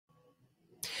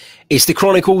It's the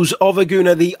Chronicles of a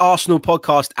Gooner, the Arsenal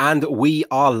podcast, and we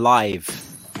are live.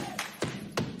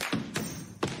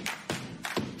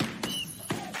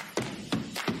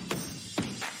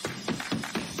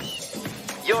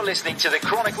 You're listening to the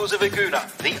Chronicles of a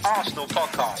Gooner, the Arsenal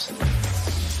podcast.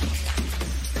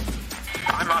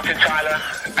 I'm Martin Tyler,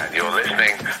 and you're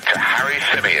listening to Harry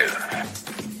Symeou.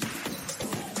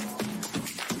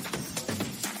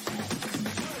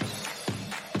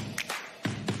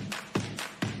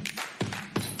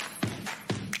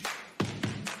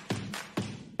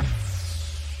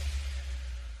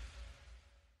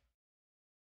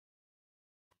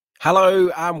 Hello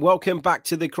and welcome back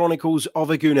to the Chronicles of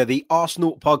a Gooner, the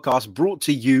Arsenal podcast brought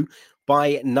to you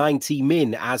by 90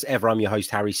 Min. As ever, I'm your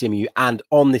host, Harry Symeou, and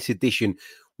on this edition,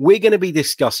 we're going to be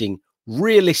discussing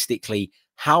realistically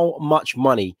how much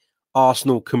money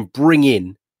Arsenal can bring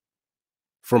in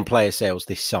from player sales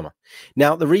this summer.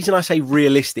 Now, the reason I say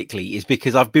realistically is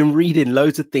because I've been reading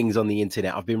loads of things on the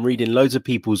internet. I've been reading loads of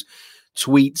people's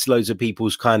tweets, loads of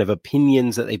people's kind of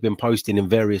opinions that they've been posting in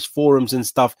various forums and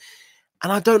stuff.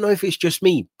 And I don't know if it's just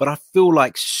me, but I feel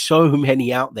like so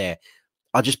many out there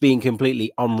are just being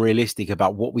completely unrealistic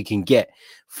about what we can get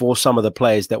for some of the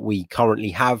players that we currently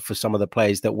have, for some of the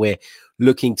players that we're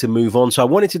looking to move on. So I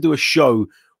wanted to do a show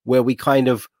where we kind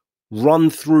of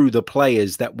run through the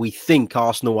players that we think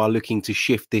Arsenal are looking to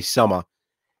shift this summer.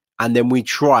 And then we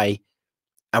try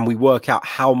and we work out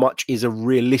how much is a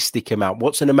realistic amount.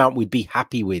 What's an amount we'd be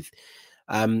happy with?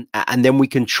 And then we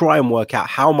can try and work out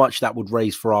how much that would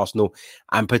raise for Arsenal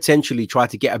and potentially try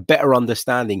to get a better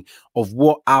understanding of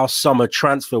what our summer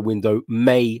transfer window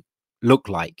may look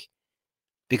like.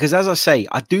 Because as I say,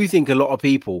 I do think a lot of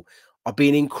people are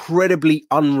being incredibly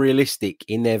unrealistic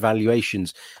in their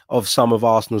valuations of some of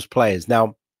Arsenal's players.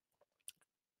 Now,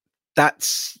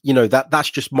 that's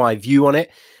just my view on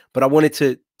it. But I wanted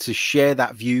to share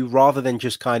that view rather than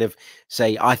just kind of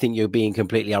say, I think you're being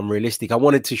completely unrealistic. I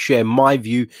wanted to share my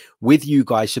view with you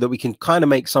guys so that we can kind of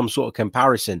make some sort of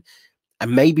comparison.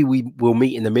 And maybe we will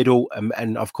meet in the middle.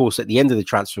 And of course, at the end of the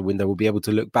transfer window, we'll be able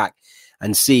to look back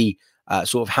and see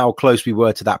sort of how close we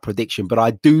were to that prediction. But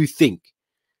I do think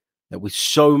that with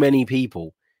so many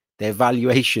people, their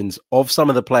valuations of some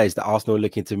of the players that Arsenal are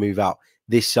looking to move out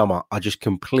this summer are just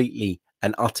completely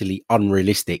and utterly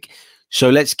unrealistic. So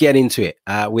let's get into it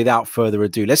without further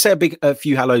ado. Let's say a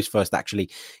few hellos first, actually,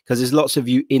 because there's lots of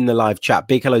you in the live chat.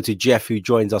 Big hello to Jeff, who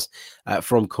joins us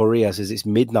from Korea, says it's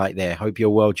midnight there. Hope you're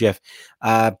well, Jeff.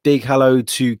 Big hello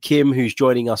to Kim, who's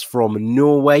joining us from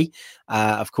Norway.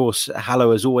 Of course,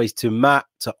 hello as always to Matt,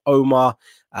 to Omar,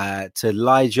 to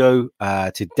Lijo,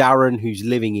 to Darren, who's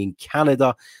living in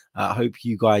Canada. I hope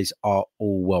you guys are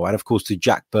all well. And of course, to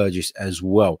Jack Burgess as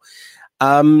well.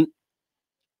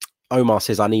 Omar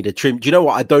says, I need a trim. Do you know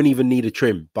what? I don't even need a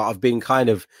trim, but I've been kind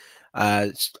of,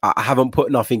 I haven't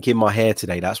put nothing in my hair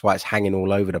today. That's why it's hanging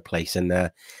all over the place. And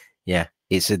there's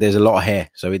a lot of hair.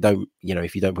 So it don't,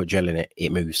 if you don't put gel in it,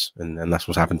 it moves. And that's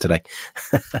what's happened today.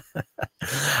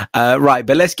 Right.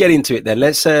 But let's get into it then.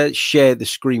 Let's share the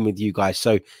screen with you guys.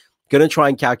 So going to try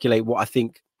and calculate what I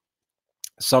think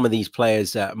some of these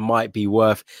players might be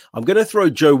worth. I'm going to throw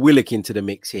Joe Willock into the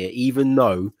mix here, even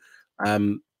though,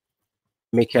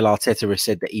 Mikel Arteta has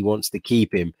said that he wants to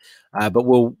keep him, but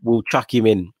we'll chuck him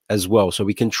in as well. So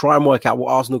we can try and work out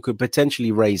what Arsenal could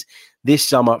potentially raise this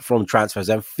summer from transfers.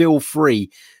 And feel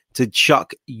free to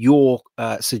chuck your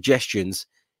suggestions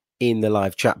in the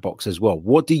live chat box as well.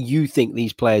 What do you think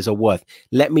these players are worth?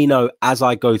 Let me know as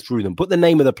I go through them. Put the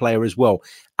name of the player as well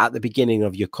at the beginning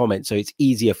of your comment, so it's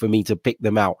easier for me to pick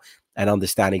them out and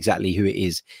understand exactly who it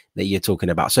is that you're talking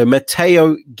about. So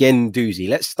Matteo Guendouzi.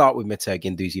 Let's start with Matteo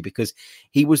Guendouzi because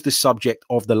he was the subject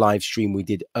of the live stream we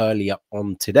did earlier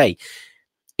on today.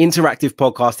 Interactive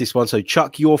podcast, this one. So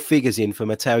chuck your figures in for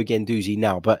Matteo Guendouzi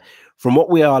now. But from what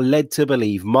we are led to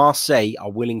believe, Marseille are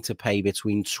willing to pay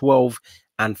between 12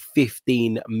 and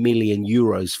 15 million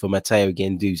euros for Matteo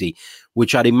Guendouzi,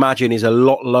 which I'd imagine is a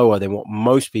lot lower than what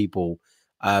most people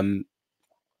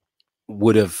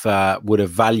would have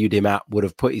valued him at, would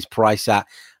have put his price at,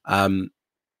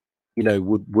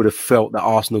 would have felt that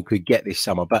Arsenal could get this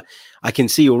summer. But I can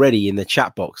see already in the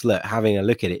chat box, look, having a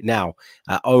look at it now,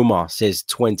 Omar says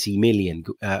 20 million.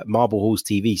 Marble Halls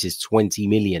TV says 20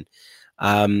 million.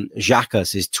 Xhaka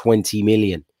says 20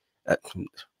 million.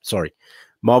 Sorry.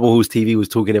 Marble Halls TV was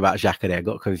talking about Xhaka there. I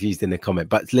got confused in the comment.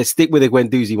 But let's stick with the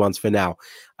Guendouzi ones for now.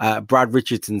 Brad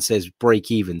Richardson says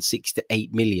break even, 6 to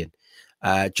 8 million.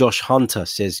 Josh Hunter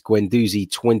says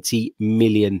Guendouzi 20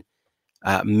 million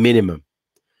minimum.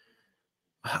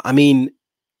 I mean,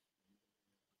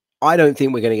 I don't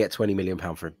think we're going to get £20 million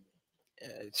for him.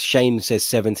 Shane says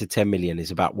 7 to 10 million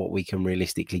is about what we can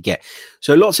realistically get.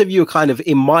 So lots of you are kind of,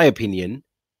 in my opinion,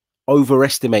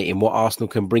 overestimating what Arsenal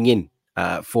can bring in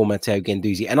for Matteo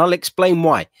Guendouzi. And I'll explain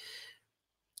why.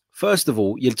 First of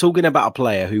all, you're talking about a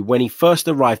player who, when he first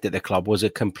arrived at the club, was a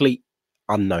complete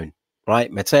unknown,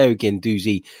 right? Matteo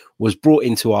Guendouzi was brought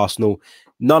into Arsenal.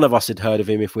 None of us had heard of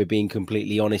him, if we're being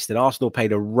completely honest. And Arsenal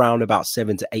paid around about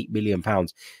 7 to 8 million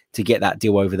pounds to get that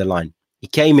deal over the line. He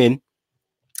came in.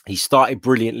 He started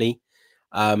brilliantly.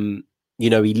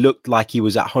 He looked like he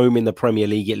was at home in the Premier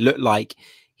League. It looked like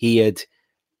he had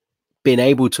been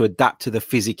able to adapt to the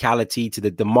physicality, to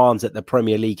the demands that the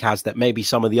Premier League has that maybe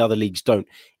some of the other leagues don't,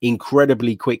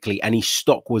 incredibly quickly. And his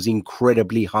stock was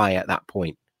incredibly high at that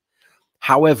point.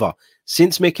 However,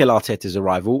 since Mikel Arteta's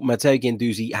arrival, Matteo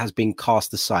Guendouzi has been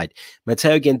cast aside.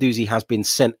 Matteo Guendouzi has been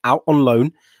sent out on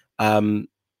loan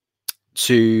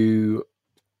to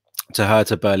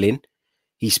Hertha Berlin.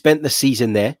 He spent the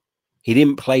season there. He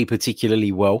didn't play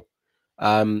particularly well.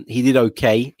 He did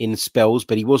okay in spells,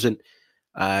 but he wasn't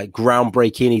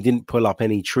groundbreaking. He didn't pull up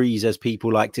any trees, as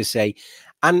people like to say.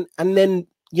 And then,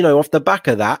 off the back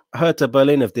of that, Hertha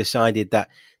Berlin have decided that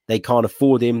they can't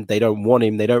afford him. They don't want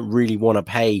him. They don't really want to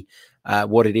pay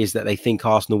what it is that they think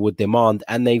Arsenal would demand.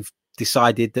 And they've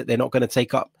decided that they're not going to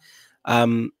take up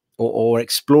or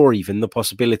explore even the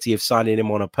possibility of signing him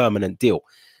on a permanent deal.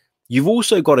 You've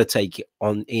also got to take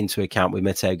into account with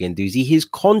Matteo Guendouzi his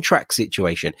contract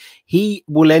situation. He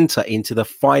will enter into the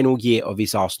final year of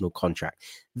his Arsenal contract.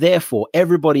 Therefore,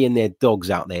 everybody and their dogs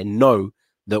out there know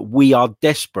that we are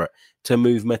desperate to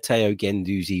move Matteo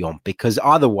Guendouzi on, because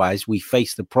otherwise we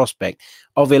face the prospect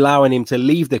of allowing him to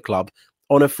leave the club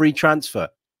on a free transfer.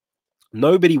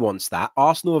 Nobody wants that.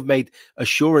 Arsenal have made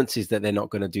assurances that they're not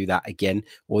going to do that again,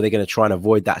 or they're going to try and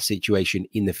avoid that situation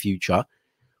in the future.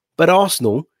 But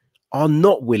Arsenal are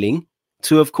not willing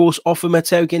to, of course, offer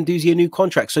Matteo Guendouzi a new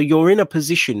contract. So you're in a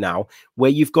position now where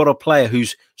you've got a player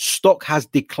whose stock has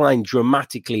declined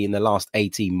dramatically in the last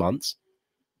 18 months,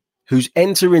 who's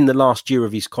entering the last year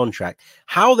of his contract.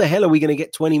 How the hell are we going to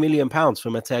get 20 million pounds for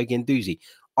Matteo Guendouzi?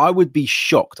 I would be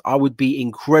shocked. I would be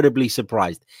incredibly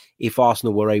surprised if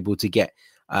Arsenal were able to get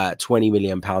 20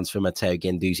 million pounds for Matteo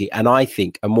Guendouzi. And I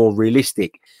think a more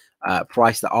realistic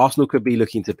price that Arsenal could be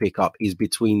looking to pick up is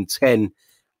between 10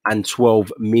 and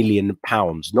 12 million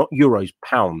pounds, not euros,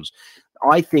 pounds.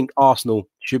 I think Arsenal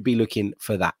should be looking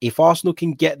for that. If Arsenal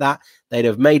can get that, they'd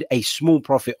have made a small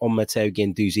profit on Matteo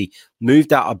Guendouzi,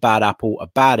 moved out a bad apple, a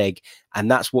bad egg, and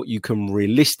that's what you can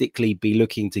realistically be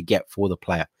looking to get for the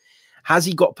player. Has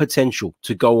he got potential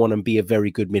to go on and be a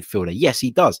very good midfielder? Yes, he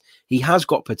does. He has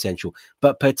got potential,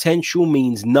 but potential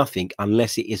means nothing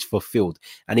unless it is fulfilled.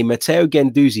 And in Matteo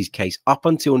Guendouzi's case, up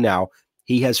until now,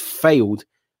 he has failed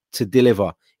to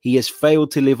deliver. He has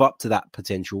failed to live up to that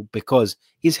potential because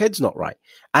his head's not right.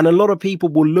 And a lot of people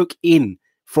will look in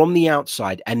from the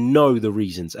outside and know the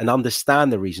reasons and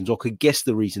understand the reasons, or could guess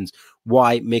the reasons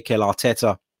why Mikel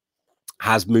Arteta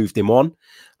has moved him on.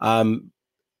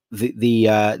 The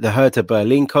Hertha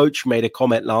Berlin coach made a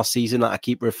comment last season that I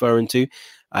keep referring to,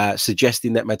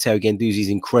 suggesting that Matteo Guendouzi is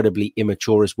incredibly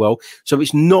immature as well. So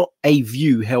it's not a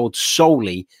view held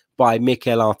solely by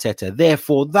Mikel Arteta.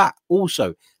 Therefore, that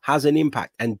also has an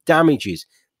impact and damages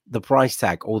the price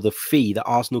tag or the fee that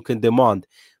Arsenal can demand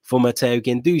for Matteo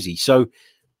Guendouzi. So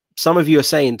some of you are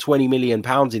saying 20 million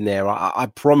pounds in there. I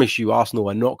promise you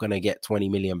Arsenal are not going to get 20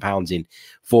 million pounds in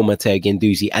for Matteo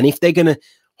Guendouzi. And if they're going to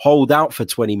hold out for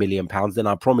 20 million pounds, then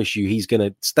I promise you he's going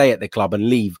to stay at the club and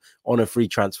leave on a free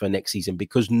transfer next season,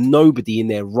 because nobody in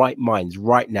their right minds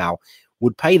right now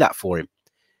would pay that for him.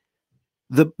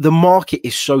 The market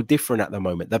is so different at the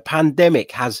moment. The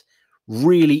pandemic has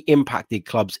really impacted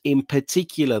clubs, in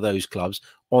particular those clubs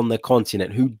on the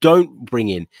continent who don't bring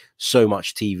in so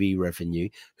much TV revenue,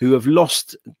 who have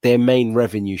lost their main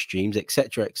revenue streams,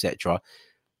 etc., etc.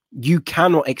 You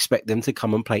cannot expect them to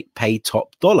come and pay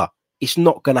top dollar. It's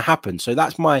not going to happen. So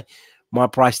that's my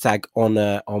price tag on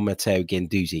Matteo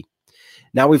Guendouzi.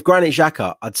 Now, with Granit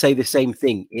Xhaka, I'd say the same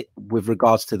thing with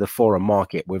regards to the foreign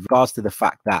market, with regards to the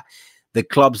fact that the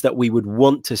clubs that we would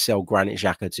want to sell Granit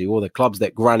Xhaka to, or the clubs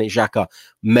that Granit Xhaka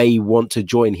may want to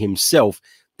join himself,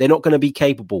 they're not going to be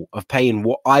capable of paying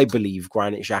what I believe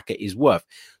Granit Xhaka is worth.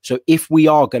 So if we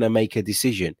are going to make a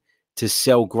decision to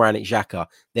sell Granit Xhaka,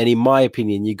 then in my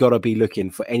opinion, you've got to be looking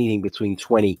for anything between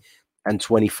 20 and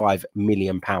 25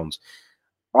 million pounds.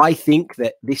 I think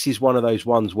that this is one of those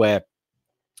ones where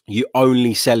you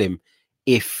only sell him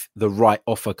if the right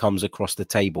offer comes across the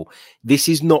table. This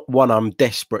is not one I'm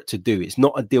desperate to do. It's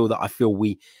not a deal that I feel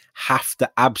we have to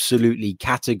absolutely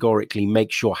categorically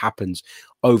make sure happens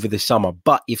over the summer.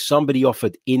 But if somebody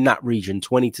offered in that region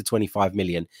 20 to 25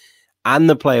 million and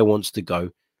the player wants to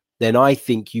go, then I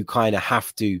think you kind of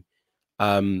have to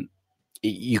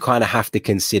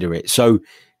consider it. So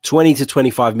 20 to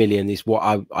 25 million is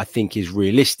what I think is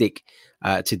realistic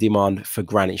to demand for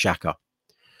Granit Xhaka.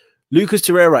 Lucas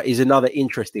Torreira is another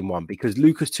interesting one because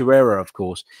Lucas Torreira, of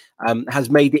course, has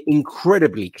made it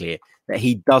incredibly clear that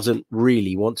he doesn't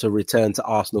really want to return to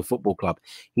Arsenal Football Club.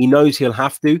 He knows he'll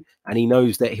have to, and he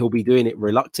knows that he'll be doing it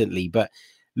reluctantly. But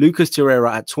Lucas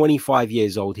Torreira, at 25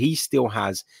 years old, he still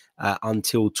has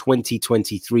until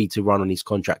 2023 to run on his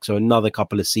contract, so another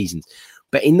couple of seasons.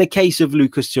 But in the case of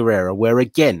Lucas Torreira, where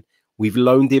again, we've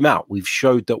loaned him out, we've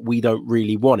showed that we don't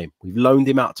really want him. We've loaned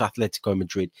him out to Atletico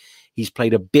Madrid. He's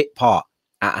played a bit part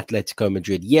at Atletico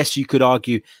Madrid. Yes, you could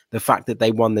argue the fact that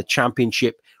they won the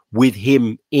championship with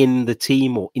him in the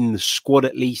team or in the squad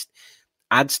at least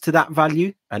adds to that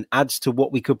value and adds to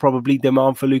what we could probably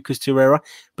demand for Lucas Torreira.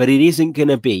 But it isn't going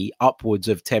to be upwards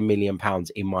of £10 million,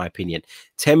 in my opinion.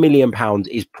 £10 million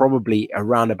is probably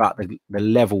around about the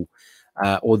level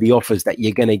or the offers that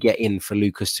you're going to get in for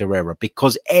Lucas Torreira,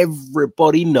 because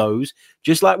everybody knows,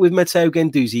 just like with Matteo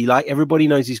Guendouzi, like everybody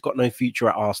knows he's got no future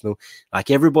at Arsenal,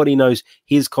 like everybody knows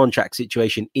his contract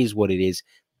situation is what it is.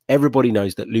 Everybody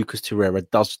knows that Lucas Torreira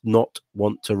does not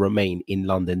want to remain in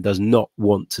London, does not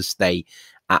want to stay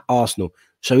at Arsenal.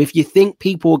 So if you think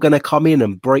people are going to come in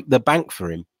and break the bank for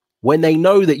him, when they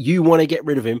know that you want to get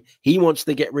rid of him, he wants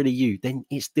to get rid of you, then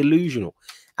it's delusional.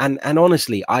 And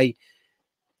honestly, I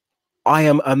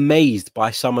am amazed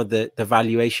by some of the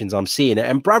valuations I'm seeing.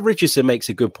 And Brad Richardson makes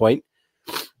a good point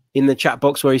in the chat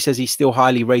box where he says he's still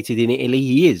highly rated in Italy.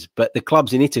 He is, but the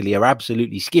clubs in Italy are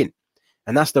absolutely skint.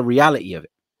 And that's the reality of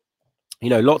it. You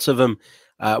know, lots of them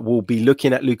will be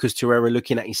looking at Lucas Torreira,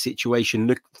 looking at his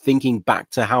situation, thinking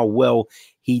back to how well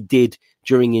he did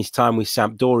during his time with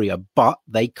Sampdoria, but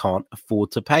they can't afford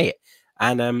to pay it.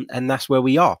 And that's where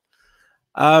we are.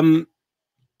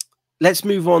 Let's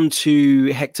move on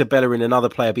to Hector Bellerin, another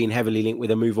player being heavily linked with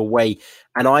a move away.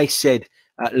 And I said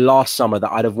last summer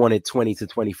that I'd have wanted 20 to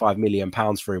 25 million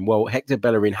pounds for him. Well, Hector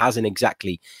Bellerin hasn't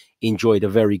exactly enjoyed a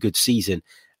very good season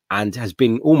and has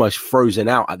been almost frozen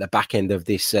out at the back end of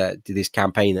this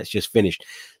campaign that's just finished.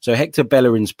 So Hector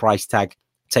Bellerin's price tag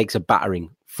takes a battering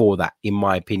for that, in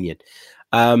my opinion.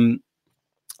 I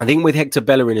think with Hector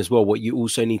Bellerin as well, what you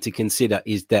also need to consider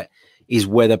is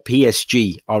whether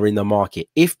PSG are in the market.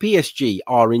 If PSG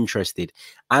are interested,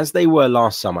 as they were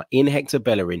last summer, in Hector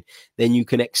Bellerin, then you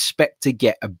can expect to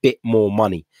get a bit more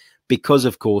money because,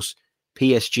 of course,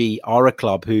 PSG are a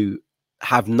club who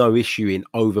have no issue in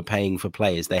overpaying for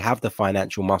players. They have the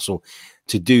financial muscle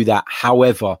to do that.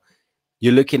 However,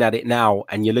 you're looking at it now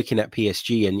and you're looking at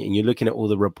PSG and you're looking at all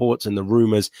the reports and the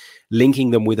rumors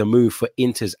linking them with a move for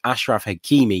Inter's Achraf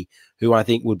Hakimi, who I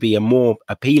think would be a more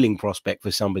appealing prospect for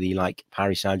somebody like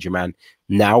Paris Saint-Germain.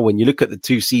 Now, when you look at the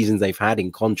 2 seasons they've had,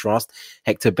 in contrast,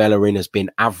 Hector Bellerin has been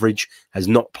average, has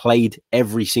not played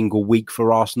every single week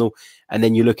for Arsenal. And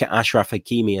then you look at Achraf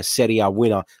Hakimi, a Serie A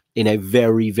winner in a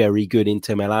very, very good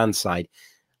Inter Milan side.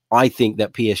 I think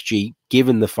that PSG,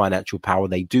 given the financial power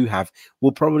they do have,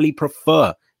 will probably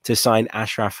prefer to sign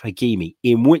Achraf Hakimi,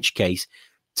 in which case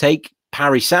take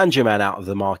Paris Saint-Germain out of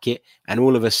the market, and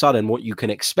all of a sudden what you can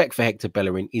expect for Hector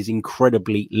Bellerin is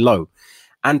incredibly low.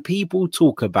 And people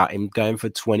talk about him going for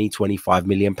 20, 25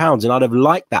 million pounds, and I'd have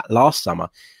liked that last summer,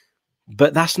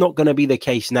 but that's not going to be the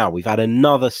case now. We've had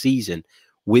another season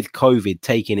with COVID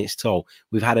taking its toll.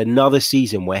 We've had another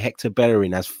season where Hector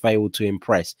Bellerin has failed to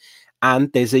impress,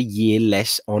 and there's a year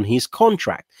less on his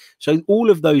contract. So all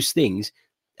of those things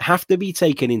have to be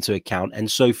taken into account.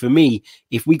 And so for me,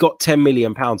 if we got £10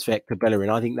 million for Hector Bellerin,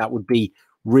 I think that would be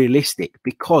realistic,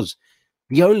 because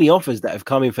the only offers that have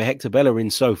come in for Hector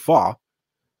Bellerin so far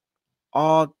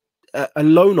are a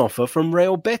loan offer from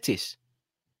Real Betis.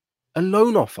 A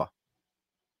loan offer.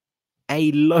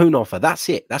 A loan offer. That's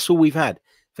it. That's all we've had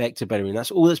for Hector Bellerin.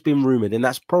 That's all that's been rumoured, and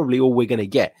that's probably all we're going to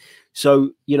get.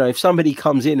 So, you know, if somebody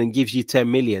comes in and gives you 10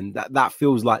 million, that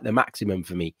feels like the maximum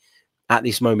for me at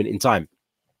this moment in time.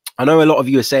 I know a lot of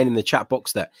you are saying in the chat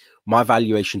box that my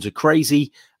valuations are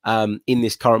crazy in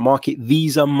this current market.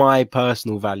 These are my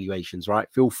personal valuations, right?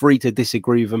 Feel free to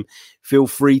disagree with them. Feel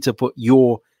free to put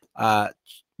your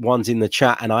ones in the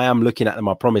chat, and I am looking at them,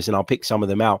 I promise, and I'll pick some of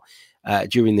them out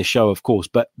during the show, of course.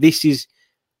 But this is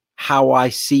how I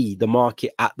see the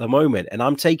market at the moment, and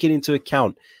I'm taking into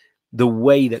account the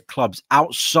way that clubs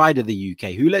outside of the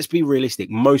UK, who, let's be realistic,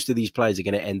 most of these players are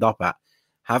going to end up at,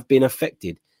 have been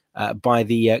affected by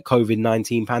the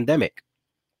COVID-19 pandemic.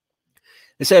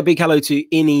 Let's say a big hello to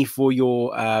Innie for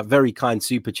your very kind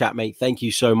super chat, mate. Thank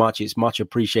you so much. It's much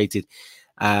appreciated.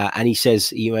 And he says,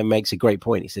 he makes a great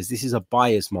point. He says, this is a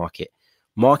buyer's market.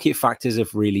 Market factors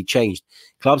have really changed.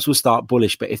 Clubs will start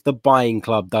bullish, but if the buying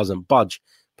club doesn't budge,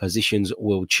 positions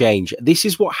will change. This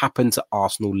is what happened to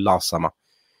Arsenal last summer.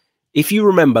 If you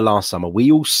remember last summer,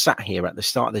 we all sat here at the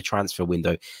start of the transfer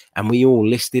window and we all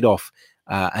listed off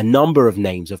a number of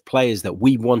names of players that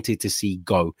we wanted to see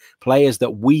go, players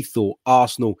that we thought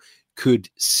Arsenal could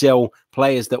sell,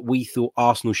 players that we thought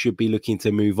Arsenal should be looking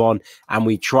to move on. And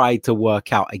we tried to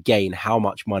work out again how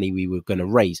much money we were going to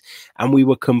raise. And we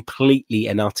were completely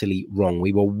and utterly wrong.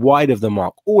 We were wide of the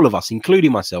mark, all of us,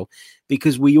 including myself,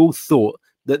 because we all thought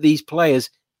that these players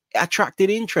attracted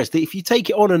interest. If you take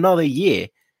it on another year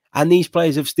and these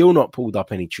players have still not pulled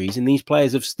up any trees and these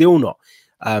players have still not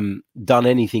done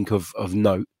anything of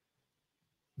note,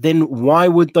 then why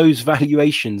would those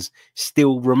valuations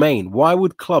still remain? Why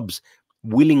would clubs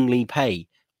willingly pay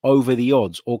over the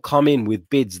odds or come in with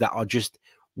bids that are just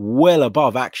well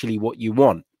above actually what you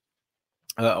want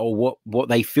or what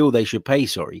they feel they should pay?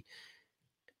 Sorry.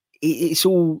 It's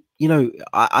all,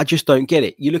 I just don't get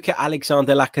it. You look at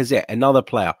Alexander Lacazette, another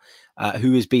player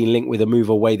who has been linked with a move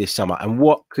away this summer. And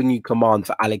what can you command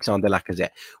for Alexander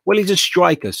Lacazette? Well, he's a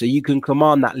striker, so you can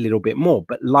command that a little bit more.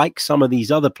 But like some of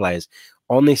these other players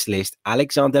on this list,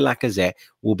 Alexander Lacazette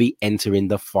will be entering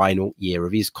the final year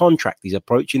of his contract. He's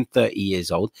approaching 30 years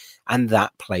old, and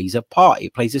that plays a part.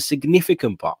 It plays a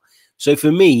significant part. So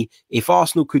for me, if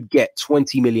Arsenal could get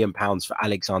 £20 million for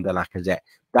Alexander Lacazette,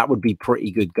 that would be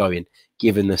pretty good going,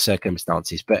 given the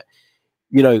circumstances. But,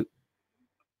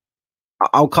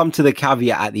 I'll come to the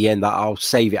caveat at the end. I'll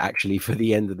save it actually for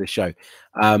the end of the show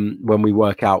when we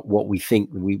work out what we think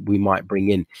we might bring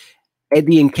in.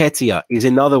 Eddie Nketiah is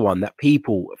another one that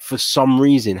people, for some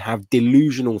reason, have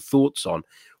delusional thoughts on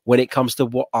when it comes to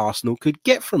what Arsenal could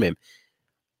get from him.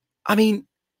 I mean,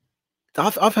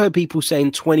 I've heard people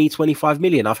saying 20, 25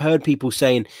 million. I've heard people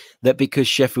saying that because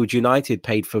Sheffield United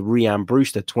paid for Ryan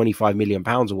Brewster £25 million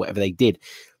or whatever they did,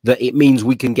 that it means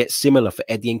we can get similar for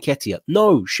Eddie Nketiah.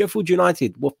 No, Sheffield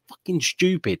United were fucking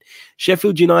stupid.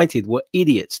 Sheffield United were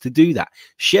idiots to do that.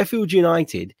 Sheffield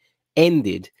United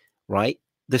ended,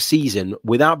 the season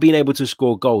without being able to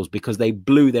score goals because they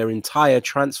blew their entire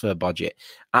transfer budget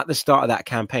at the start of that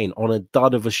campaign on a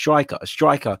dud of a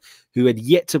striker who had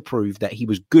yet to prove that he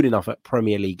was good enough at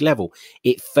Premier League level.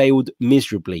 It failed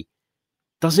miserably.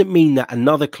 Doesn't mean that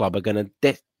another club are going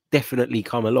to definitely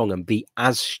come along and be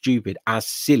as stupid, as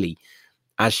silly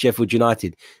as Sheffield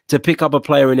United to pick up a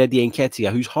player in Eddie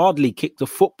Nketiah who's hardly kicked a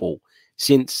football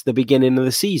since the beginning of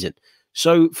the season.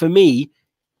 So for me,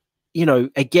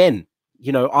 again,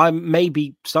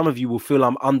 maybe some of you will feel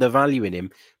I'm undervaluing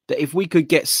him, that if we could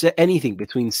get anything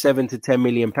between 7 to 10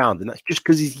 million pounds, and that's just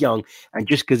because he's young and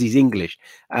just because he's English,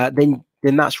 then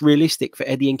that's realistic for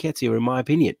Eddie Nketiah, in my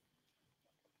opinion.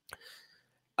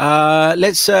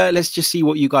 Let's just see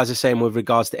what you guys are saying with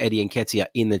regards to Eddie Nketiah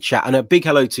in the chat. And a big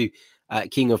hello to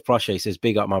King of Prussia. He says,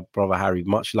 big up my brother Harry.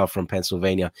 Much love from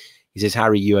Pennsylvania. He says,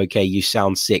 Harry, you okay? You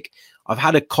sound sick. I've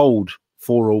had a cold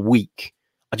for a week.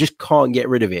 I just can't get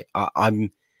rid of it.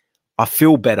 I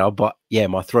feel better, but yeah,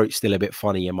 my throat's still a bit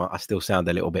funny and I still sound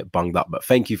a little bit bunged up. But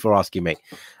thank you for asking, mate.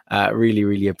 Really,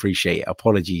 really appreciate it.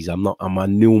 Apologies, I'm not on my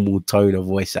normal tone of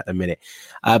voice at the minute.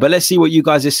 But let's see what you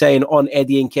guys are saying on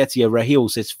Eddie Nketiah. Rahil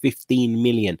says 15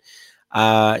 million.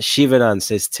 Shivanan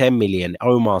says 10 million.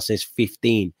 Omar says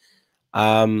 15.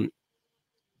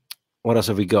 What else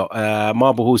have we got?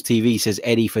 Marble Halls TV says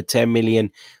Eddie for 10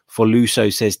 million.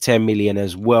 Foluso says 10 million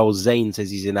as well. Zane says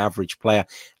he's an average player.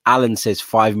 Alan says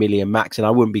 5 million max, and I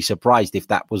wouldn't be surprised if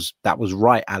that was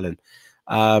right, Alan.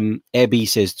 Ebby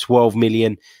says 12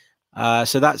 million.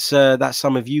 So that's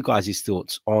some of you guys'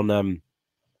 thoughts on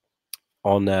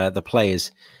the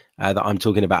players that I'm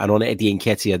talking about, and on Eddie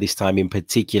Nketiah this time in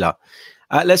particular.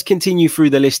 Let's continue through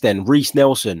the list then. Reece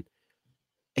Nelson.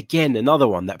 Again, another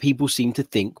one that people seem to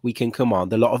think we can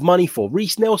command a lot of money for.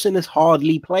 Reece Nelson has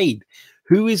hardly played.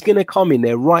 Who is going to come in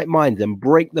their right mind and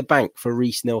break the bank for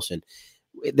Reece Nelson?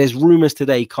 There's rumours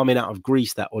today coming out of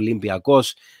Greece that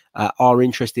Olympiacos are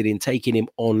interested in taking him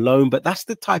on loan, but that's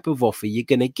the type of offer you're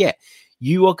going to get.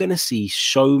 You are going to see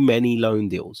so many loan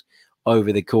deals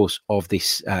over the course of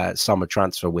this summer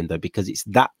transfer window because it's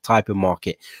that type of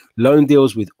market. Loan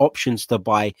deals with options to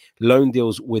buy, loan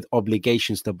deals with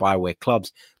obligations to buy, where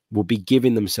clubs will be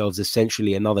giving themselves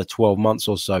essentially another 12 months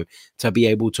or so to be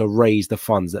able to raise the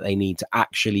funds that they need to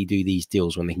actually do these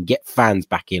deals, when they can get fans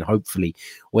back in, hopefully,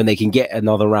 when they can get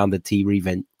another round of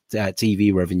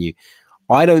TV revenue.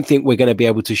 I don't think we're going to be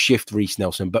able to shift Reiss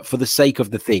Nelson, but for the sake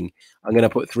of the thing, I'm going to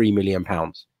put £3 million.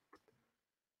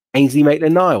 Ainsley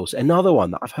Maitland-Niles, another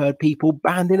one that I've heard people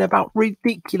banding about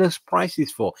ridiculous prices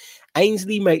for.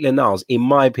 Ainsley Maitland-Niles, in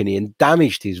my opinion,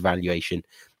 damaged his valuation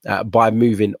by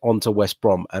moving on to West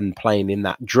Brom and playing in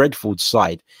that dreadful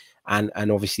side and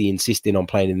obviously insisting on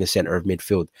playing in the centre of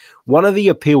midfield. One of the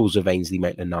appeals of Ainsley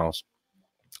Maitland-Niles,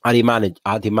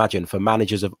 I'd imagine for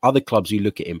managers of other clubs who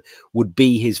look at him, would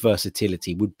be his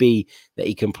versatility, would be that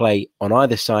he can play on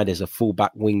either side as a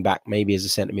full-back, wing-back, maybe as a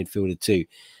centre midfielder too.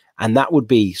 And that would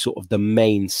be sort of the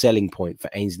main selling point for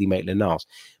Ainsley Maitland-Niles.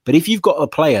 But if you've got a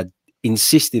player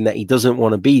insisting that he doesn't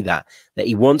want to be that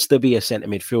he wants to be a centre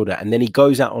midfielder, and then he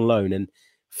goes out on loan and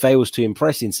fails to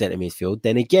impress in centre midfield,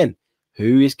 then again,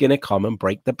 who is going to come and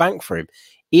break the bank for him?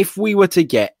 If we were to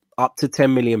get up to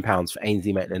 £10 million for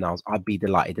Ainsley Maitland-Niles, I'd be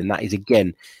delighted. And that is,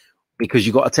 again, because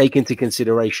you've got to take into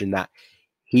consideration that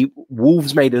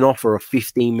Wolves made an offer of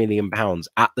 £15 million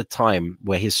at the time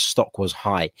where his stock was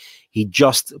high. He'd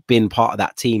just been part of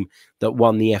that team that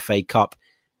won the FA Cup.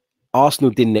 Arsenal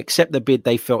didn't accept the bid.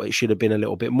 They felt it should have been a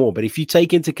little bit more. But if you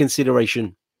take into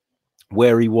consideration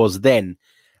where he was then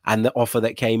and the offer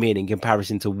that came in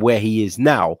comparison to where he is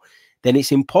now, then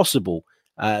it's impossible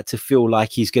to feel like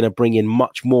he's going to bring in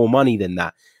much more money than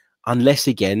that. Unless,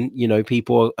 again,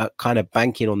 people are kind of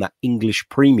banking on that English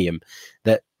premium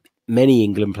that many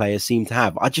England players seem to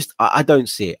have. I don't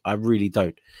see it. I really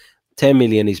don't. 10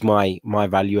 million is my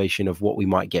valuation of what we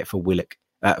might get for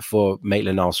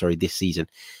Maitland-Niles, this season.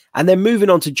 And then moving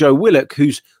on to Joe Willock,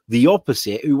 who's the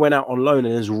opposite, who went out on loan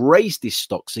and has raised his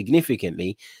stock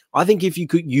significantly. I think if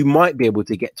you might be able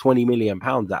to get £20 million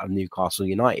out of Newcastle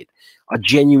United. I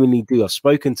genuinely do. I've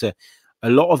spoken to a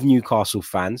lot of Newcastle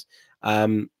fans.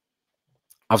 I've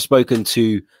spoken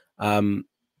to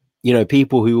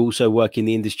people who also work in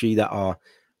the industry that are,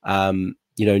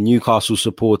 Newcastle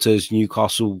supporters,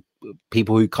 Newcastle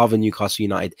people who cover Newcastle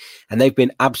United, and they've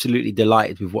been absolutely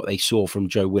delighted with what they saw from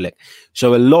Joe Willock.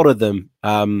 So a lot of them,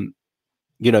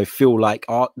 feel like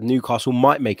Newcastle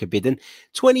might make a bid, and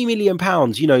 £20 million,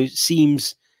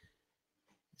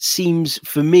 seems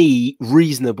for me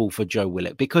reasonable for Joe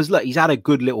Willock, because look, he's had a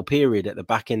good little period at the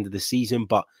back end of the season,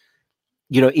 but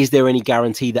is there any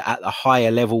guarantee that at a higher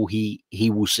level he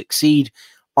will succeed?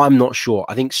 I'm not sure.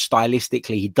 I think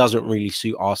stylistically, he doesn't really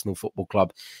suit Arsenal Football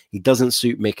Club. He doesn't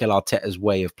suit Mikel Arteta's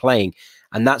way of playing.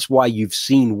 And that's why you've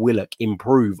seen Willock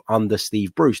improve under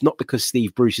Steve Bruce. Not because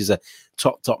Steve Bruce is a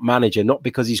top manager, not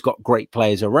because he's got great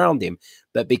players around him,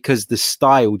 but because the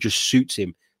style just suits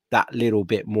him that little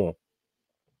bit more.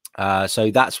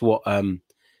 So that's what I'm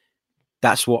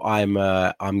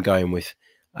going with.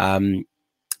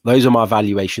 Those are my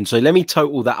valuations. So let me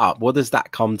total that up. What does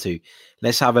that come to?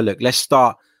 Let's have a look. Let's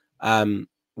start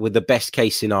with the best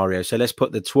case scenario. So let's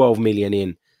put the 12 million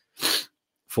in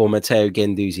for Matteo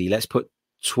Guendouzi. Let's put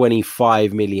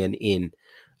 25 million in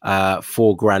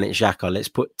for Granit Xhaka. Let's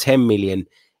put 10 million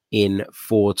in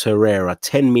for Torreira,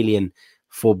 10 million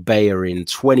for Bellerin,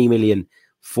 20 million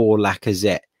for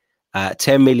Lacazette,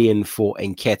 10 million for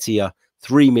Nketiah,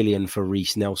 3 million for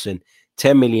Reiss Nelson,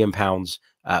 £10 million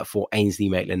for Ainsley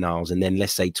Maitland-Niles, and then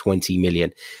let's say 20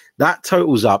 million. That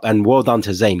totals up, and well done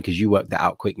to Zane, because you worked that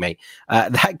out quick, mate.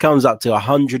 That comes up to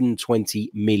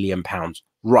 120 million pounds.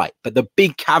 Right. But the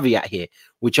big caveat here,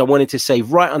 which I wanted to say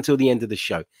right until the end of the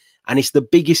show, and it's the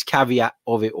biggest caveat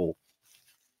of it all.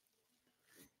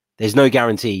 There's no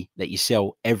guarantee that you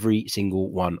sell every single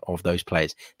one of those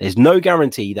players. There's no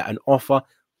guarantee that an offer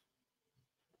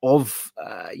of,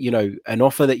 an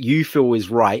offer that you feel is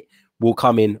right will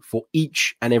come in for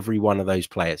each and every one of those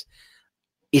players.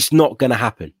 It's not going to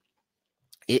happen.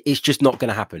 It's just not going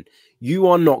to happen. You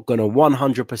are not going to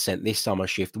 100% this summer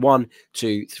shift 1,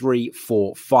 2, 3,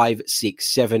 4, 5,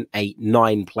 6, 7, 8,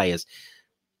 9 players.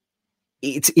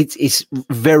 It's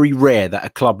very rare that a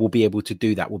club will be able to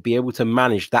do that, will be able to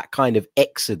manage that kind of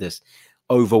exodus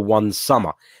over one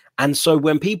summer. And so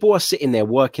when people are sitting there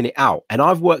working it out, and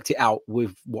I've worked it out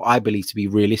with what I believe to be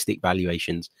realistic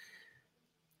valuations,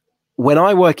 when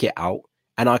I work it out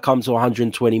and I come to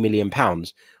 120 million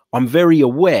pounds, I'm very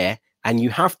aware, and you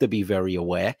have to be very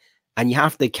aware, and you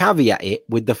have to caveat it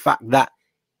with the fact that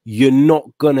you're not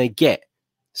going to get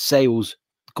sales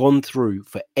gone through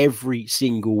for every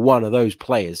single one of those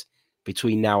players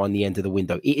between now and the end of the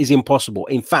window. It is impossible.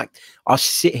 In fact, I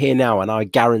sit here now and I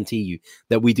guarantee you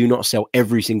that we do not sell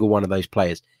every single one of those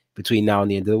players between now and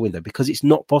the end of the window, because it's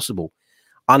not possible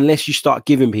unless you start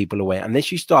giving people away,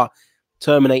 unless you start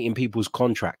terminating people's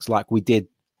contracts like we did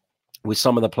with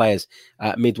some of the players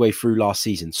midway through last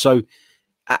season. So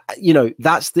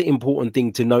that's the important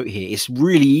thing to note here. It's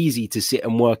really easy to sit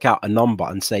and work out a number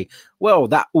and say, well,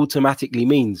 that automatically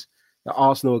means that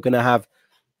Arsenal are going to have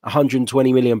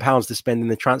 120 million pounds to spend in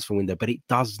the transfer window, but it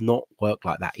does not work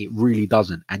like that. It really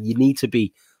doesn't. And you need to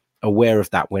be aware of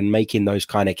that when making those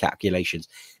kind of calculations.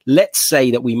 Let's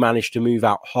say that we manage to move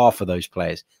out half of those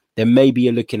players, then maybe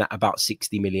you're looking at about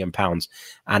 60 million pounds.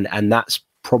 And that's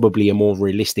probably a more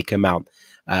realistic amount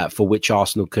for which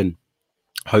Arsenal can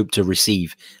hope to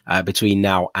receive between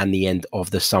now and the end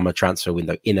of the summer transfer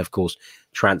window, in, of course,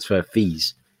 transfer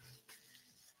fees.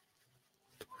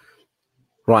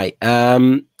 Right.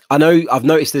 I know I've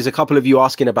noticed there's a couple of you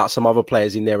asking about some other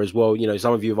players in there as well.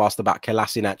 Some of you have asked about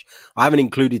Kolasinac. I haven't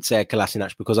included Sead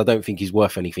Kolasinac because I don't think he's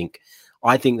worth anything.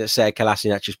 I think that Sead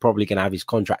Kolasinac is probably going to have his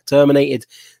contract terminated,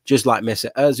 just like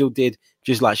Mesut Ozil did,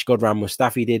 just like Shkodran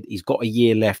Mustafi did. He's got a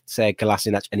year left, Sead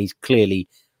Kolasinac, and he's clearly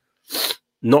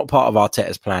not part of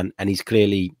Arteta's plan, and he's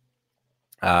clearly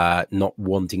not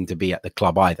wanting to be at the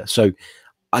club either. So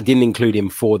I didn't include him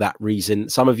for that reason.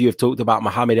 Some of you have talked about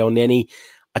Mohamed Elneny.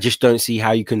 I just don't see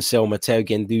how you can sell Matteo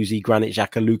Guendouzi, Granit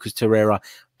Xhaka, Lucas Torreira,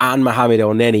 and Mohamed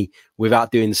Elneny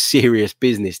without doing serious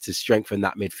business to strengthen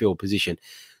that midfield position.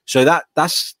 So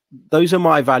those are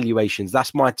my valuations.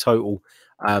 That's my total.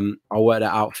 I'll work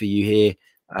that out for you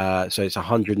here. So it's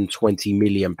 120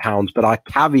 million pounds. But I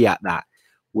caveat that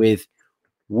with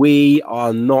we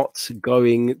are not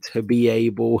going to be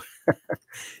able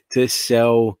to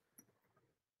sell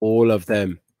all of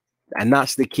them. And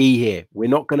that's the key here. We're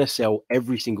not going to sell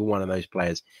every single one of those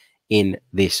players in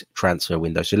this transfer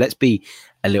window. So let's be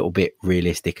a little bit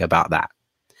realistic about that.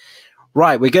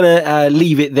 Right, we're going to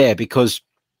leave it there because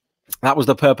that was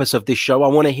the purpose of this show. I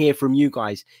want to hear from you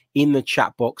guys in the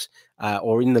chat box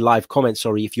or in the live comments.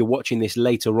 Sorry, if you're watching this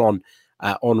later on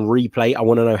replay, I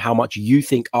want to know how much you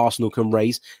think Arsenal can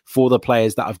raise for the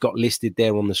players that I've got listed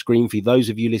there on the screen. For those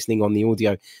of you listening on the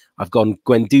audio, I've gone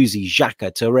Guendouzi,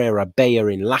 Xhaka, Torreira,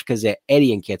 Bellerin, Lacazette,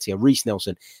 Eddie Nketiah, Reece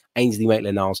Nelson, Ainsley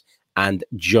Maitland-Niles, and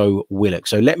Joe Willock.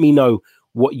 So let me know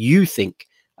what you think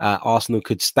Arsenal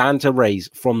could stand to raise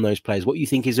from those players, what you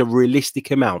think is a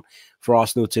realistic amount for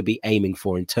Arsenal to be aiming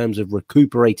for in terms of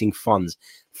recuperating funds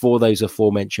for those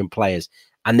aforementioned players.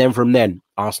 And then from then,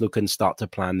 Arsenal can start to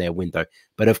plan their window.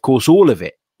 But of course, all of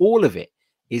it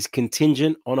is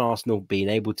contingent on Arsenal being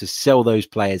able to sell those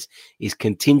players, is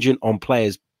contingent on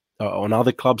players, on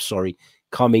other clubs,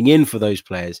 coming in for those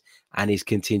players, and is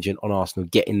contingent on Arsenal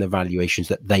getting the valuations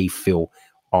that they feel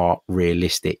are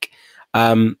realistic.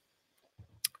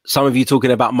 Some of you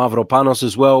talking about Mavropanos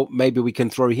as well. Maybe we can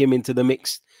throw him into the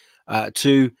mix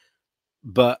too.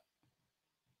 But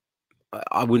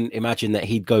I wouldn't imagine that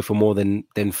he'd go for more than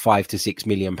 5 to 6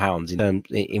 million pounds,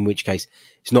 in which case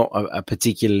it's not a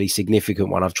particularly significant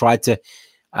one. I've tried to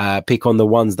pick on the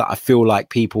ones that I feel like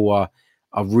people are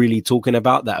really talking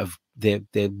about, that have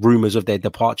the rumours of their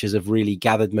departures have really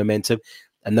gathered momentum.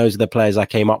 And those are the players I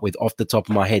came up with off the top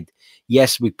of my head.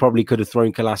 Yes, we probably could have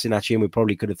thrown Kolasinac in. We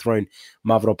probably could have thrown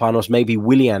Mavropanos, maybe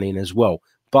Willian in as well.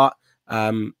 But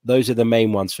those are the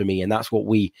main ones for me. And that's what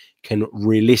we can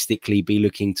realistically be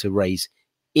looking to raise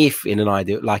if in an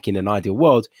ideal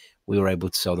world, we were able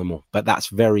to sell them all. But that's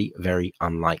very, very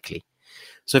unlikely.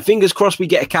 So fingers crossed we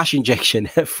get a cash injection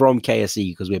from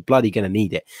KSE, because we're bloody going to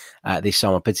need it this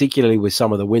summer, particularly with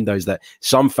some of the windows that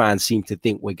some fans seem to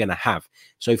think we're going to have.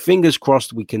 So fingers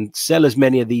crossed we can sell as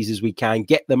many of these as we can,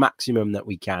 get the maximum that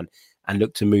we can, and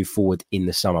look to move forward in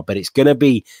the summer. But it's going to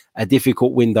be a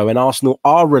difficult window, and Arsenal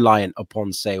are reliant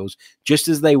upon sales, just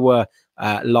as they were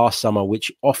last summer, which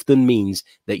often means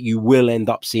that you will end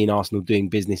up seeing Arsenal doing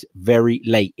business very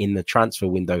late in the transfer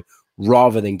window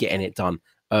rather than getting it done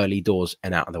early doors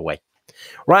and out of the way.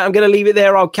 Right, I'm going to leave it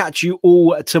there. I'll catch you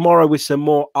all tomorrow with some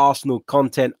more Arsenal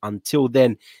content. Until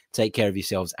then, take care of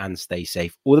yourselves and stay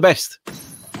safe. All the best.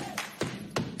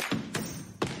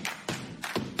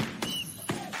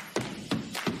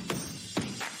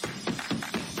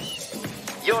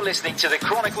 You're listening to the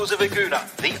Chronicles of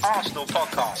Aguna, the Arsenal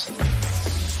podcast.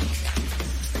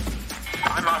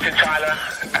 I'm Martin Tyler,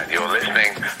 and you're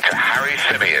listening to Harry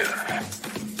Symeou.